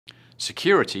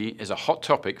Security is a hot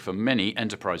topic for many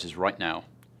enterprises right now.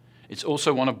 It's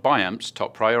also one of Biamp's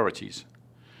top priorities.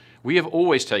 We have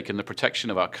always taken the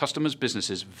protection of our customers'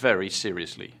 businesses very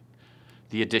seriously.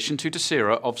 The addition to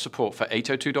Tesira of support for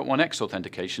 802.1X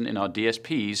authentication in our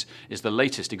DSPs is the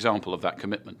latest example of that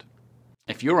commitment.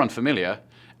 If you're unfamiliar,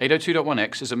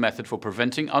 802.1X is a method for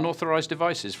preventing unauthorized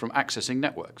devices from accessing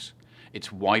networks. It's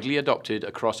widely adopted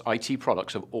across IT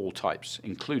products of all types,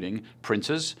 including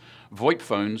printers, VoIP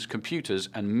phones, computers,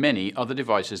 and many other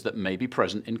devices that may be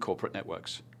present in corporate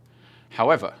networks.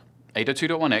 However,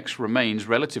 802.1X remains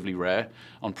relatively rare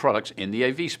on products in the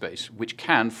AV space, which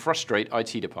can frustrate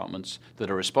IT departments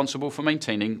that are responsible for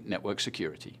maintaining network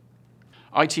security.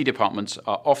 IT departments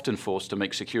are often forced to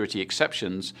make security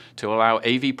exceptions to allow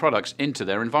AV products into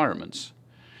their environments.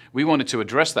 We wanted to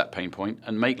address that pain point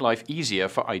and make life easier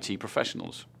for IT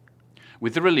professionals.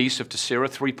 With the release of Tesira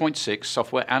 3.6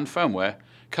 software and firmware,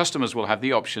 customers will have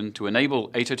the option to enable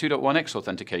 802.1X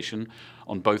authentication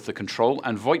on both the control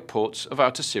and VoIP ports of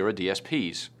our Tesira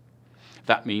DSPs.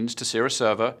 That means Tesira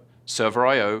Server, Server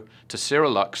I/O, Tesira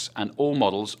Lux, and all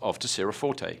models of Tesira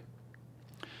Forte.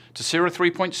 Tesira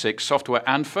 3.6 software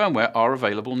and firmware are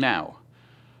available now.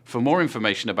 For more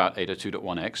information about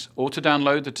 802.1X or to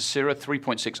download the Tesira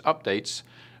 3.6 updates,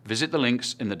 visit the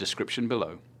links in the description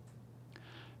below.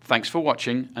 Thanks for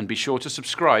watching, and be sure to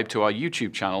subscribe to our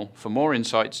YouTube channel for more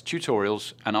insights,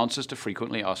 tutorials, and answers to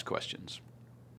frequently asked questions.